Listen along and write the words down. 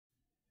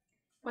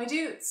My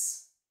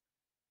dudes,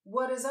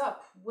 what is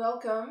up?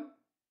 Welcome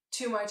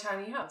to my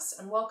tiny house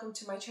and welcome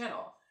to my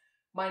channel.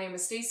 My name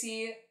is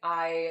Stacy.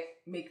 I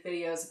make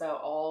videos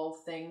about all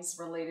things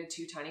related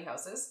to tiny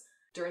houses.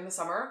 During the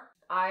summer,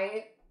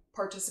 I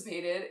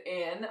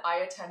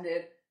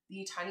attended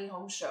the Tiny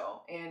Home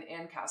Show in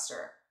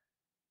Ancaster.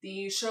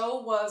 The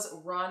show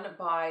was run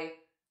by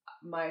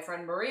my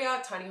friend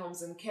Maria, Tiny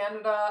Homes in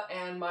Canada,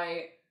 and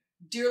my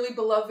dearly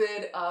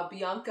beloved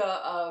Bianca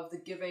of the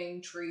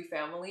Giving Tree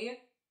family.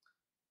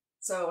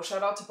 So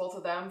shout out to both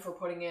of them for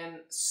putting in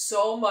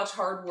so much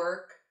hard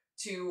work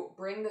to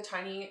bring the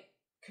tiny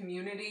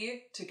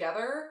community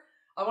together.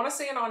 I want to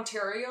say in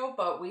Ontario,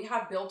 but we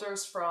had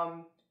builders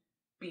from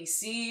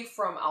BC,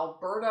 from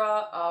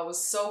Alberta. It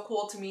was so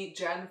cool to meet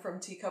Jen from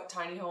Teacup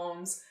Tiny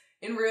Homes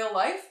in real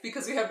life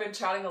because we had been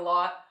chatting a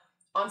lot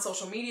on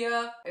social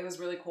media. It was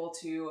really cool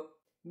to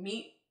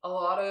meet a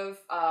lot of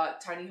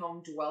tiny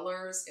home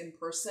dwellers in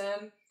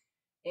person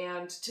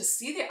and to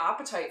see the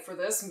appetite for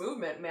this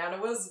movement, man. It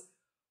was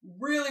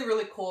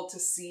really cool to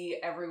see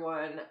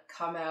everyone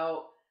come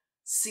out,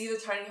 see the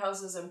tiny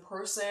houses in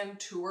person,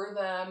 tour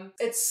them.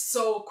 It's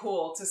so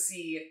cool to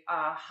see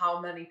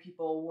how many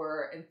people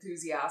were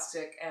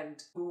enthusiastic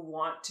and who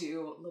want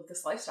to live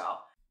this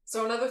lifestyle.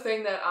 So another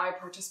thing that I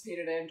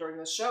participated in during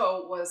the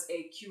show was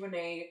a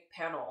Q&A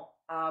panel.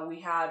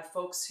 We had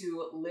folks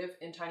who live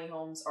in tiny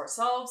homes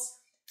ourselves.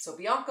 So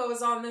Bianca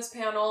was on this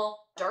panel,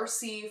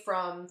 Darcy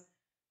from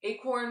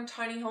Acorn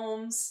Tiny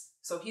Homes,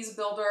 so he's a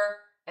builder,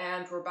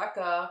 and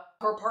Rebecca,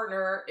 her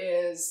partner,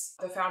 is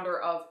the founder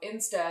of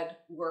Instead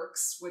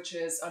Works, which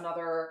is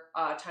another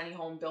tiny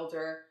home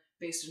builder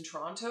based in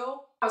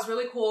Toronto. It was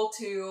really cool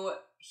to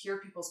hear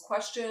people's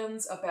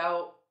questions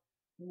about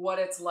what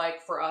it's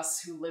like for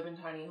us who live in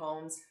tiny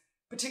homes,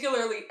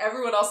 particularly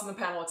everyone else in the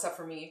panel except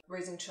for me,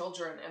 raising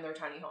children in their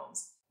tiny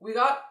homes. We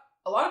got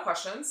a lot of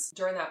questions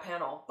during that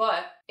panel,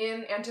 but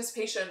in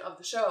anticipation of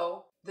the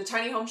show, the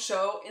Tiny Home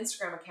Show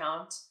Instagram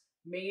account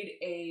made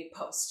a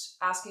post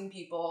asking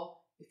people,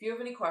 if you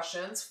have any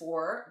questions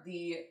for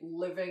the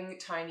Living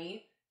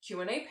Tiny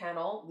Q&A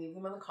panel, leave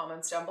them in the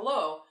comments down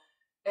below.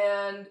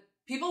 And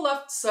people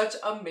left such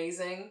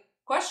amazing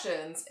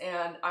questions,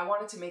 and I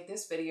wanted to make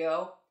this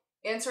video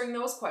answering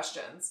those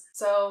questions.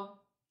 So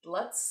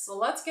let's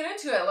get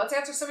into it. Let's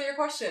answer some of your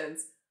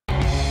questions.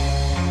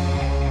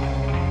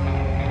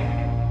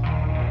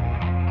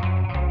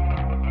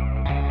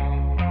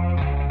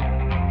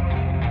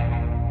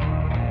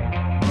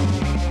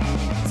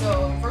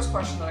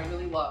 Question that I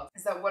really love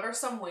is that what are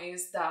some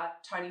ways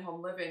that tiny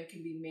home living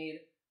can be made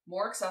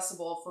more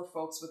accessible for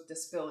folks with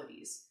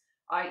disabilities,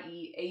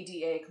 i.e.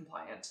 ADA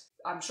compliant?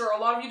 I'm sure a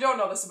lot of you don't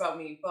know this about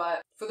me,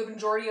 but for the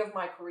majority of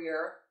my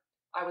career,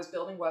 I was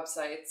building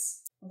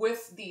websites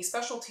with the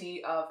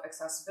specialty of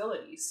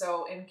accessibility.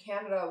 So in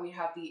Canada, we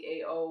have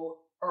the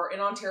in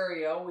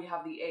Ontario, we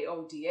have the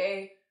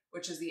AODA,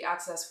 which is the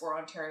Access for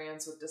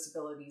Ontarians with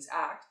Disabilities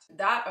Act.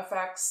 That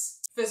affects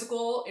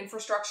physical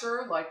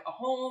infrastructure like a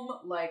home,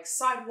 like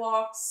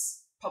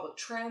sidewalks, public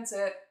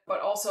transit,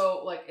 but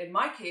also, like in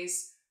my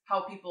case,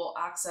 how people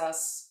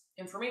access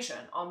information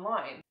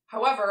online.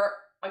 However,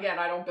 again,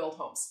 I don't build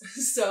homes.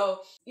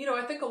 So,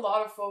 I think a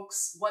lot of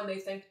folks, when they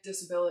think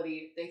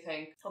disability, they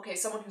think, okay,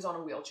 someone who's on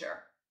a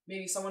wheelchair,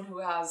 maybe someone who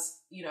has,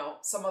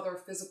 some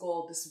other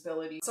physical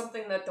disability.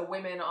 Something that the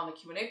women on the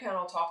Q&A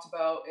panel talked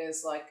about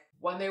is like,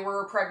 when they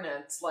were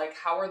pregnant, like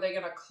how are they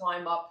gonna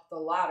climb up the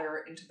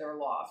ladder into their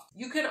loft?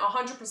 You can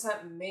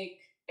 100% make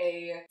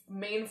a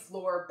main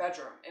floor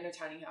bedroom in a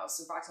tiny house.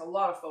 In fact, a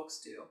lot of folks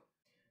do.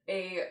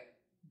 A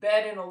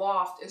bed in a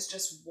loft is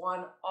just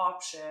one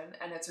option,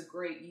 and it's a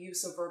great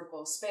use of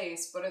vertical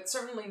space, but it's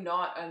certainly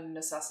not a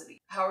necessity.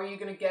 How are you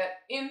gonna get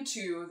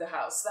into the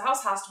house? The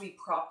house has to be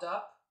propped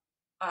up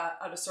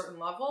at a certain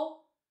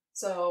level,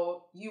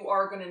 so you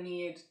are gonna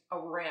need a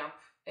ramp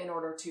in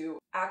order to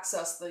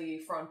access the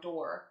front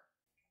door.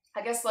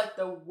 I guess like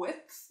the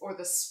width or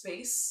the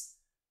space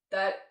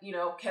that,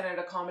 can it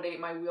accommodate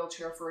my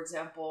wheelchair, for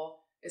example,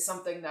 is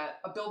something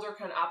that a builder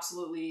can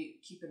absolutely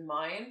keep in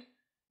mind.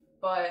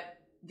 But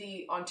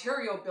the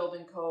Ontario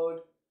Building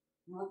Code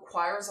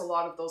requires a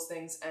lot of those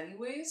things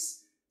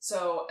anyways.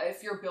 So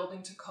if you're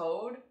building to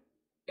code,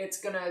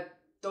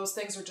 those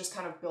things are just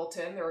kind of built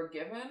in, they're a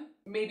given.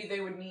 Maybe they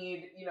would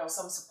need,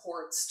 some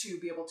supports to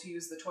be able to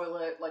use the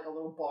toilet, like a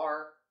little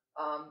bar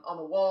on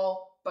the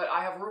wall, but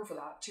I have room for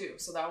that too,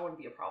 so that wouldn't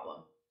be a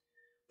problem.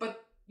 But,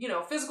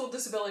 physical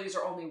disabilities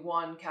are only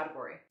one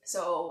category.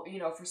 So,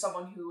 for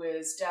someone who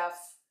is deaf,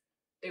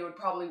 they would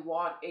probably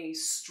want a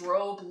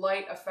strobe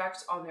light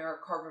effect on their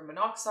carbon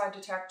monoxide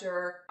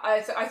detector.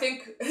 I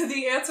think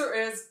the answer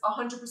is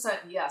 100%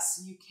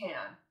 yes, you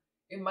can.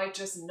 It might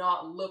just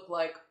not look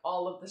like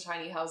all of the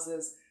tiny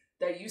houses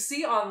that you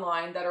see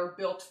online that are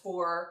built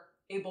for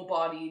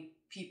able-bodied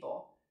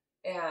people.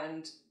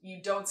 And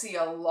you don't see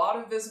a lot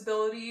of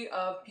visibility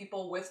of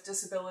people with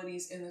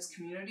disabilities in this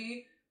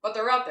community, but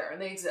they're out there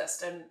and they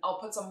exist. And I'll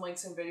put some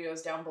links and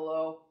videos down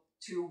below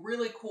to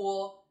really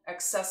cool,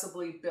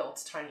 accessibly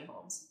built tiny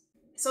homes.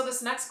 So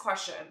this next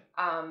question,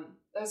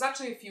 there's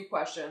actually a few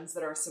questions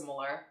that are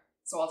similar,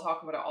 so I'll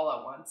talk about it all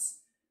at once.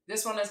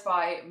 This one is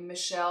by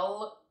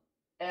Michelle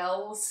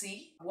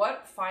LC.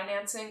 What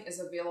financing is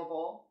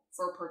available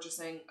for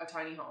purchasing a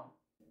tiny home?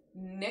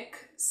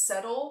 Nick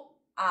Settle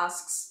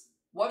asks,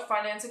 what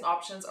financing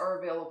options are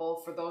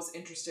available for those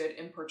interested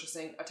in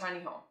purchasing a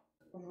tiny home?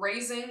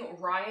 Raising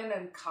Ryan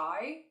and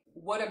Kai,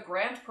 would a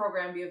grant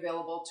program be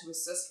available to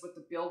assist with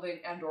the building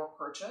and or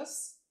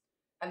purchase?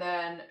 And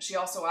then she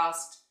also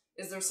asked,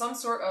 is there some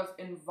sort of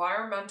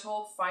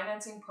environmental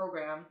financing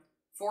program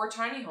for a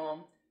tiny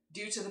home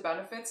due to the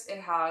benefits it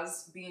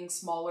has being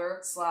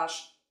smaller /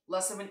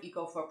 less of an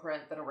eco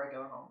footprint than a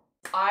regular home?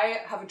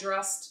 I have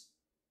addressed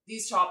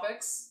these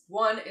topics.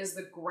 One is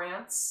the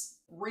grants,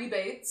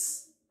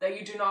 rebates that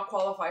you do not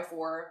qualify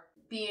for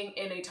being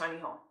in a tiny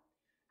home.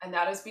 And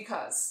that is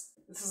because,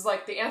 this is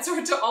like the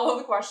answer to all of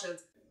the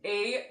questions,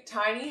 a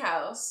tiny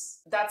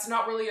house, that's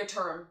not really a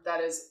term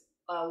that is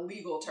a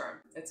legal term.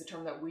 It's a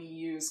term that we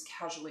use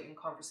casually in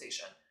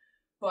conversation.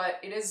 But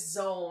it is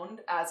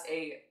zoned as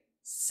a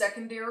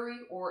secondary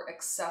or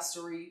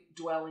accessory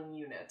dwelling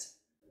unit,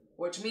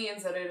 which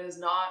means that it is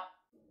not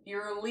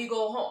your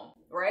legal home,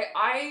 right?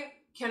 I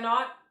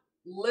cannot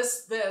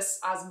list this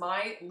as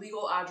my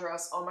legal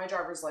address on my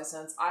driver's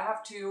license. I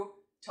have to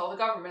tell the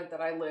government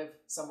that I live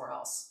somewhere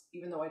else,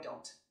 even though I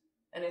don't.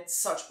 And it's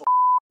such bull.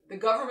 The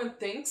government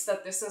thinks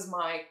that this is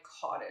my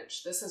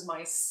cottage. This is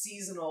my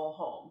seasonal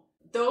home.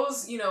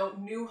 Those,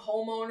 new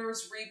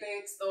homeowners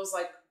rebates, those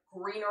like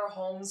greener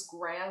homes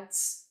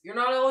grants, you're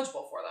not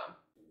eligible for them.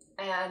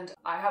 And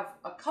I have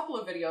a couple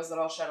of videos that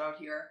I'll shout out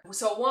here.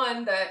 So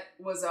one that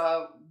was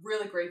a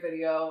really great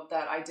video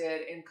that I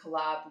did in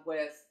collab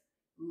with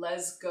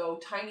Let's Go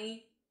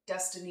Tiny,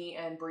 Destiny,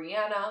 and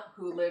Brianna,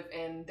 who live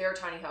in their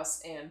tiny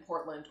house in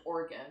Portland,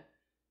 Oregon.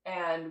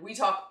 And we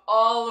talk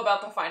all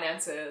about the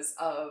finances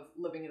of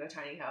living in a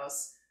tiny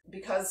house.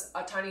 Because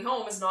a tiny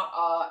home is not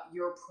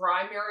your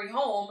primary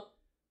home,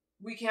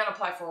 we can't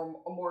apply for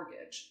a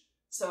mortgage.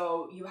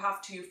 So you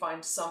have to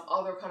find some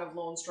other kind of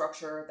loan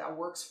structure that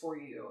works for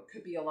you. It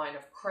could be a line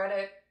of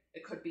credit.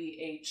 It could be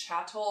a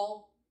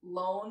chattel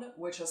loan,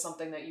 which is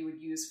something that you would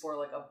use for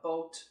like a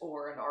boat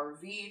or an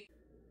RV.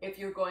 If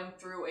you're going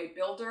through a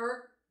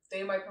builder,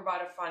 they might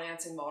provide a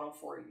financing model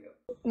for you.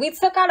 We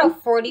took out a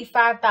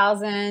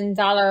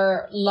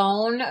 $45,000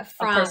 loan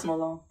from a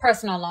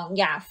personal loan,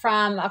 yeah,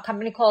 from a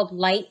company called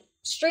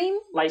Lightstream,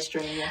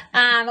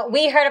 yeah.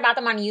 We heard about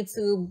them on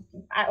YouTube,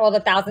 all the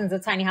thousands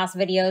of tiny house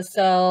videos,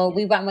 so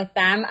we went with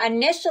them.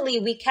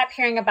 Initially, we kept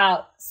hearing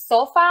about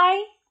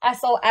SoFi.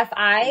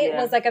 SOFI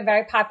was like a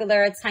very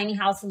popular tiny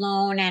house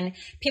loan, and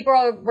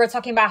people were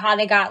talking about how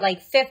they got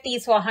like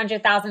 $50,000 to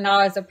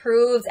 $100,000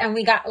 approved, and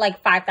we got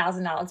like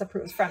 $5,000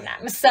 approved from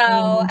them. So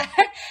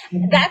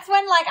that's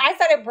when like I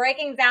started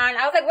breaking down.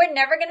 I was like, we're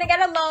never gonna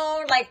get a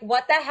loan. Like,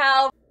 what the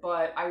hell?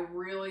 But I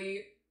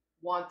really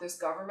want this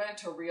government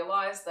to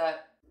realize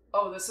that,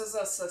 oh, this is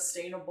a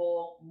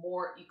sustainable,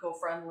 more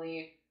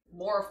eco-friendly,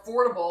 more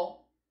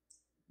affordable,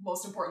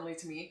 most importantly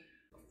to me,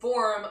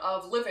 form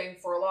of living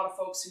for a lot of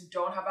folks who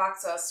don't have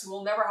access, who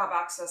will never have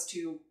access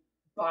to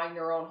buying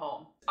their own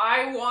home.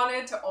 I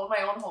wanted to own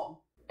my own home,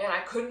 and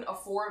I couldn't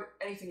afford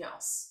anything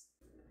else.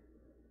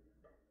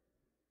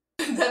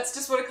 That's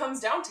just what it comes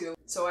down to.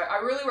 So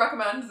I really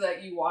recommend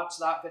that you watch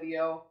that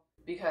video,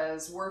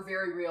 because we're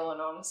very real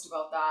and honest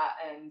about that,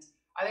 and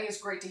I think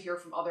it's great to hear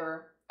from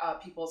other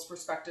people's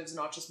perspectives,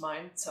 not just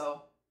mine,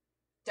 so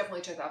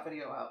definitely check that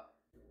video out.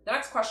 The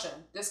next question,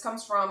 this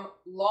comes from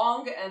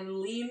Long and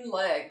Lean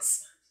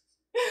Legs.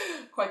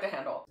 Quite the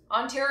handle.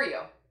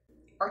 Ontario.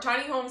 Are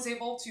tiny homes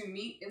able to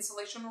meet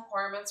insulation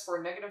requirements for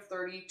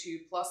 -30 to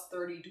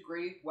 +30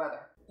 degree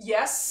weather?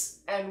 Yes,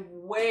 and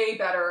way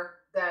better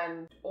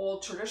than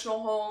old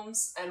traditional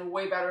homes and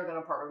way better than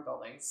apartment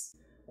buildings.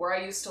 Where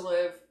I used to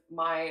live,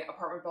 my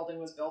apartment building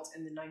was built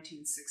in the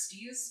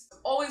 1960s.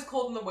 Always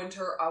cold in the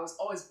winter. I was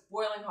always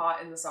boiling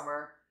hot in the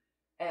summer.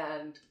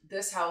 And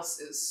this house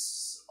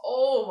is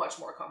so much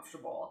more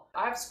comfortable.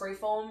 I have spray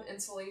foam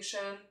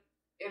insulation.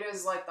 It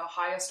is like the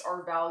highest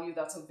R value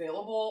that's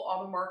available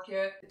on the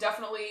market.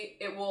 Definitely,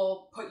 it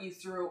will put you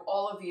through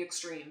all of the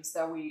extremes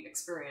that we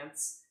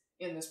experience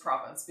in this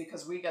province,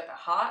 because we get the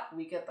hot,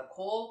 we get the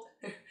cold,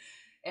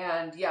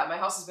 and yeah, my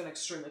house has been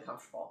extremely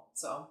comfortable.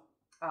 So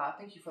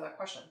thank you for that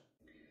question.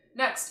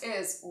 Next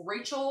is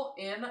Rachel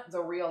in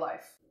the real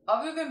life.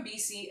 Other than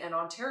BC and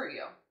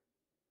Ontario,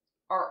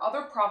 are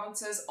other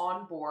provinces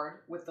on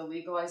board with the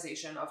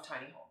legalization of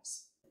tiny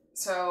homes?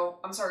 So,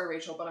 I'm sorry,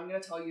 Rachel, but I'm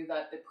going to tell you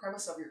that the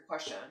premise of your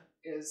question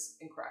is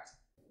incorrect.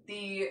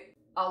 The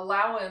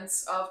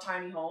allowance of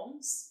tiny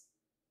homes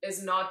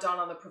is not done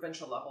on the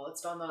provincial level.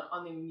 It's done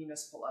on the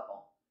municipal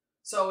level.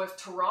 So if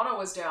Toronto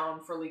was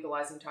down for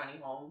legalizing tiny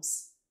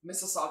homes,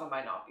 Mississauga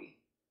might not be.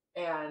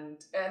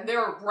 And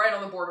they're right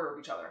on the border of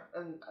each other.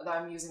 And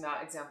I'm using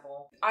that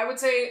example. I would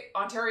say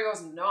Ontario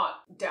is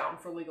not down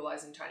for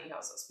legalizing tiny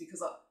houses,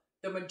 because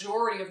the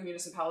majority of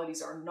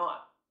municipalities are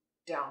not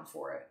down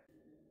for it.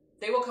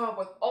 They will come up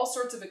with all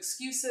sorts of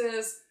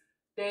excuses.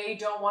 They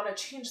don't want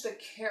to change the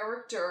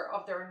character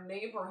of their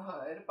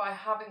neighborhood by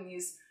having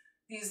these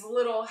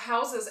little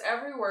houses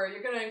everywhere.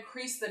 You're going to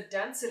increase the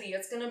density.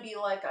 It's going to be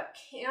like a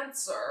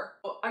cancer.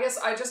 I guess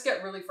I just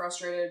get really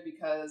frustrated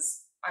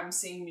because I'm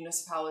seeing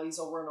municipalities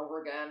over and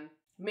over again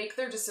make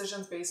their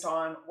decisions based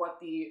on what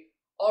the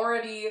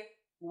already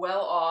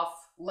well-off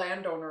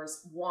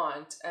landowners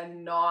want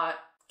and not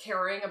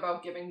caring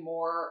about giving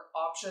more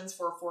options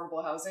for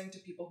affordable housing to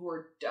people who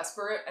are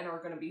desperate and are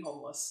going to be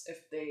homeless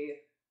if they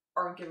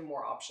aren't given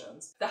more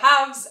options. The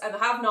haves and the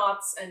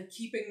have-nots, and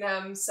keeping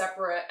them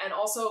separate, and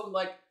also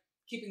like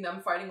keeping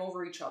them fighting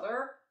over each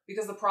other,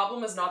 because the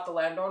problem is not the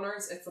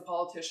landowners, it's the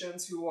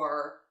politicians who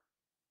are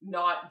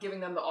not giving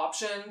them the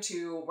option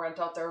to rent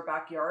out their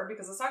backyard,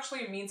 because it's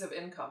actually a means of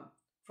income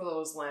for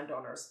those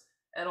landowners.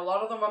 And a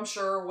lot of them, I'm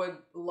sure, would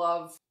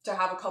love to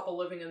have a couple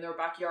living in their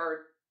backyard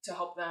to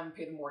help them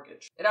pay the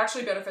mortgage. It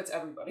actually benefits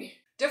everybody.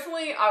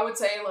 Definitely, I would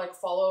say, like,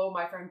 follow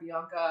my friend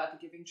Bianca at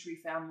the Giving Tree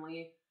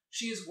family.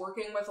 She's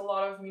working with a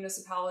lot of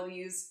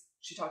municipalities.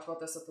 She talked about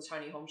this at the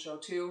Tiny Home Show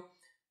too,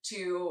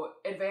 to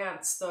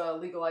advance the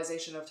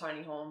legalization of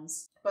tiny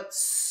homes. But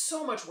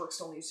so much work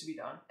still needs to be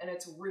done, and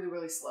it's really,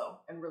 really slow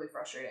and really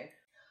frustrating.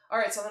 All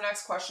right, so the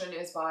next question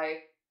is by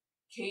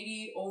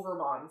Katie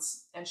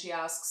Overmons, and she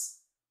asks,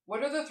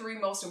 what are the 3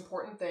 most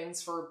important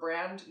things for a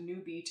brand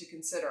newbie to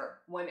consider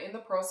when in the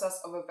process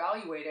of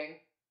evaluating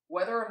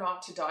whether or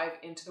not to dive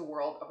into the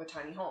world of a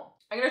tiny home?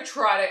 I'm going to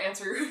try to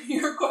answer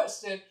your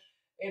question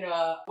in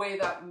a way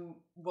that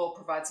will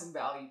provide some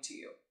value to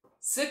you.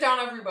 Sit down,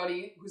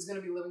 everybody who's going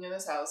to be living in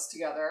this house,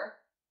 together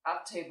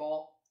at the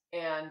table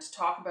and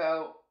talk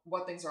about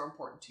what things are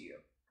important to you.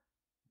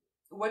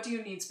 What do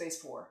you need space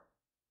for?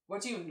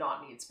 What do you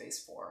not need space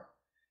for?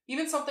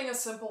 Even something as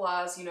simple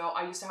as,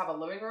 I used to have a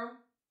living room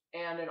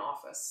and an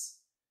office.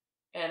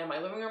 And in my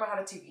living room, I had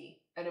a TV.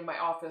 And in my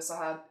office,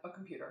 I had a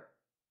computer.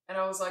 And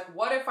I was like,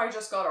 what if I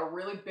just got a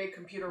really big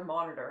computer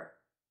monitor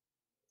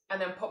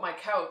and then put my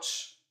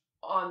couch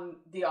on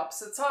the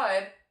opposite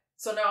side?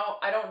 So now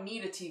I don't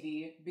need a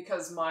TV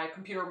because my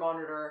computer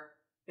monitor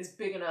is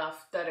big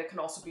enough that it can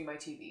also be my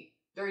TV.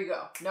 There you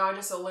go. Now I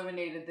just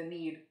eliminated the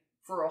need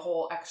for a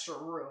whole extra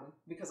room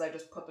because I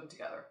just put them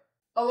together.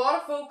 A lot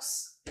of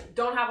folks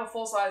don't have a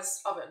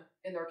full-size oven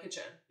in their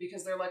kitchen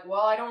because they're like,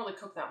 well, I don't really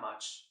cook that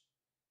much.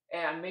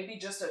 And maybe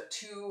just a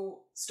 2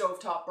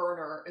 stovetop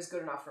burner is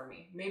good enough for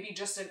me. Maybe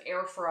just an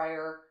air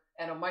fryer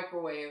and a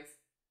microwave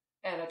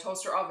and a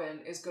toaster oven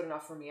is good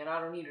enough for me, and I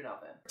don't need an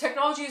oven.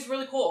 Technology is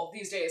really cool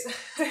these days.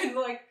 And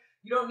like,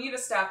 you don't need a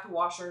stacked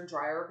washer and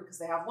dryer because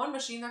they have one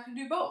machine that can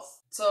do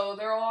both. So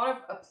there are a lot of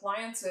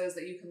appliances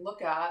that you can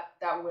look at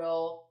that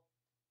will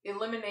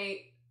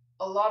eliminate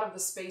a lot of the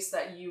space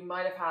that you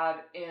might have had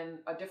in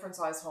a different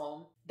size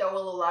home, that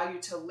will allow you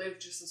to live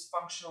just as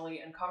functionally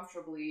and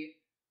comfortably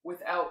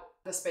without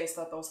the space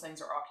that those things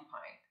are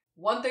occupying.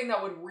 One thing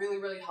that would really,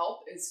 really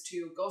help is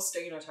to go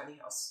stay in a tiny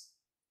house.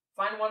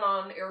 Find one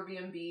on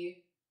Airbnb,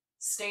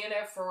 stay in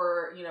it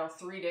for,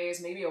 3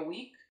 days, maybe a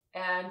week,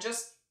 and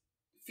just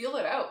feel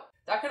it out.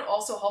 That can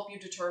also help you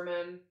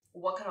determine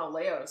what kind of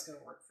layout is going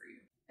to work for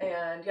you.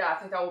 And yeah, I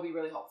think that will be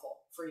really helpful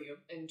for you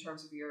in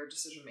terms of your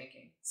decision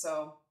making.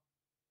 So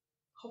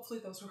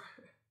hopefully those were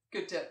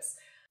good tips.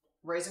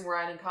 Raising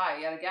Ryan and Kai,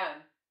 yet again.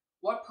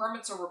 What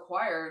permits are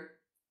required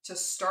to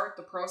start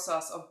the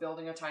process of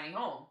building a tiny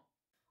home?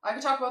 I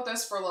could talk about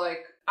this for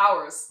like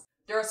hours.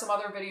 There are some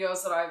other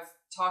videos that I've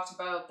talked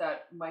about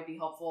that might be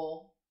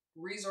helpful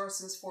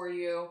resources for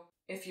you.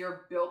 If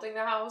you're building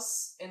the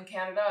house in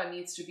Canada, it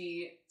needs to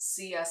be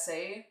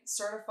CSA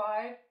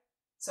certified.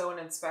 So an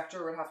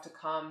inspector would have to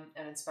come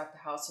and inspect the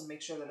house and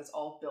make sure that it's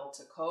all built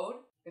to code.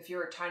 If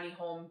you're a tiny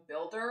home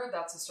builder,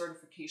 that's a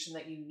certification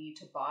that you need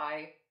to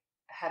buy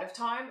ahead of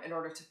time in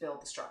order to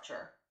build the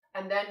structure.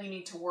 And then you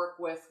need to work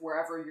with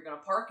wherever you're going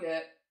to park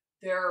it,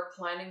 their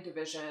planning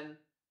division,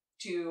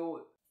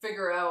 to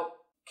figure out,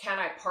 can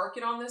I park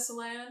it on this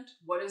land?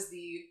 What is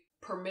the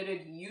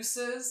permitted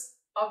uses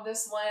of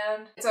this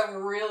land? It's a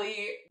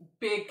really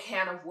big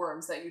can of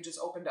worms that you just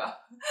opened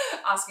up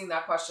asking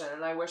that question.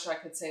 And I wish I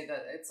could say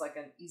that it's like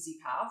an easy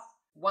path.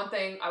 One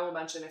thing I will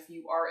mention, if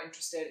you are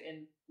interested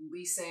in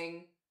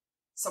leasing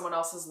someone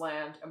else's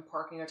land and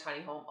parking a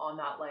tiny home on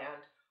that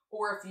land,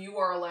 or if you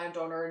are a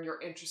landowner and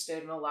you're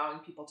interested in allowing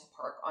people to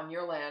park on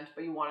your land,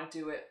 but you want to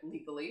do it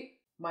legally,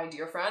 my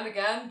dear friend,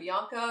 again,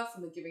 Bianca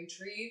from the Giving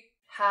Tree,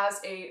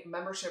 has a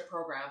membership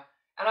program.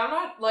 And I'm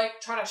not like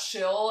trying to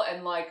shill,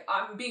 and like,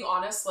 I'm being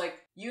honest, like,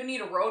 you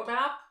need a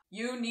roadmap.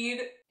 You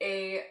need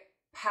a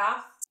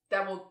path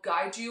that will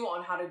guide you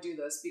on how to do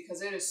this,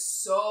 because it is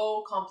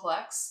so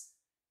complex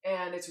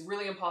and it's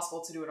really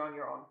impossible to do it on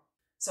your own.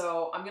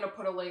 So I'm going to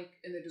put a link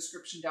in the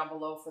description down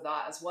below for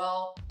that as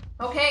well.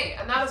 Okay,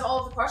 and that is all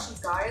of the questions,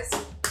 guys.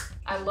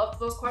 I loved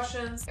those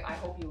questions. I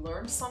hope you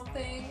learned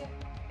something.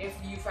 If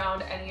you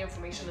found any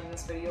information in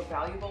this video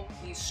valuable,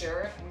 please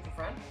share it with a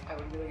friend. I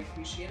would really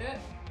appreciate it.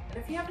 And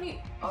if you have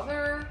any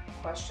other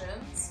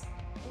questions,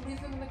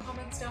 leave them in the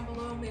comments down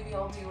below. Maybe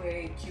I'll do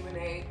a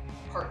Q&A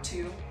part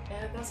 2.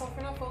 And that's all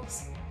for now,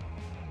 folks.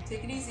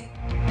 Take it easy.